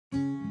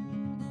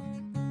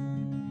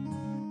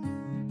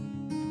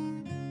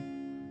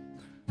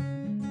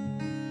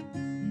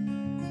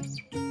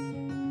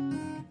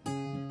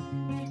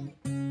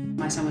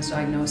son was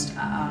diagnosed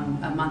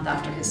a month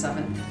after his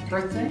 7th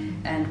birthday.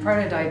 And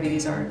prior to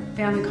diabetes, our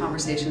family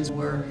conversations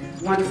were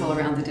wonderful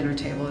around the dinner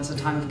table as a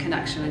time of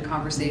connection and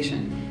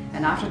conversation.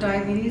 And after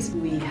diabetes,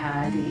 we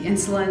had the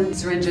insulin,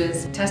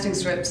 syringes, testing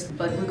strips,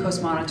 blood glucose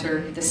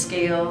monitor, the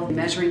scale,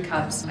 measuring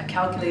cups, a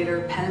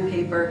calculator, pen and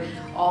paper,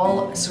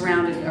 all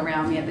surrounded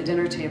around me at the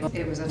dinner table.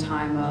 It was a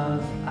time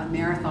of a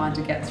marathon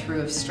to get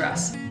through of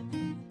stress.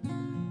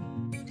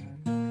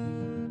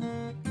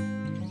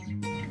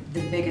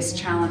 The biggest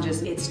challenge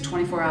is it's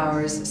 24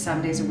 hours,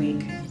 7 days a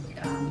week,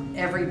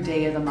 every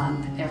day of the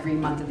month, every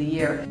month of the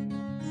year.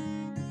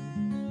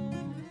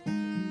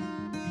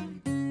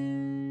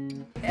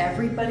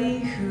 Everybody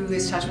who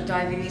is touched with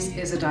diabetes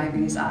is a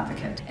diabetes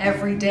advocate.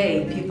 Every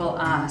day people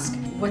ask,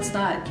 what's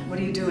that? What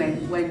are you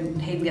doing? When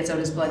Hayden gets out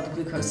his blood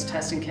glucose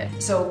testing kit.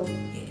 So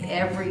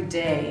every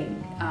day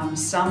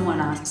someone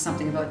asks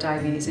something about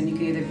diabetes, and you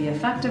can either be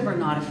effective or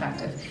not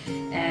effective.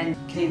 And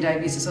Canadian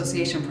Diabetes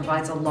Association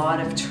provides a lot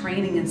of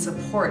training and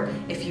support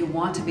if you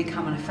want to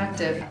become an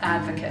effective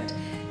advocate.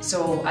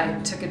 So I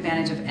took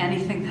advantage of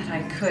anything that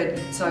I could,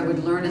 so I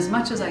would learn as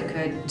much as I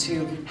could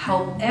to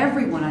help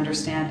everyone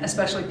understand,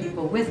 especially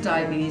people with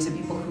diabetes and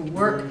people who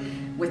work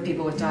with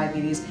people with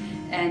diabetes.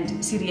 And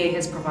CDA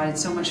has provided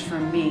so much for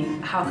me.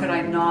 How could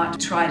I not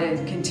try to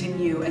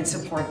continue and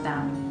support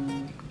them?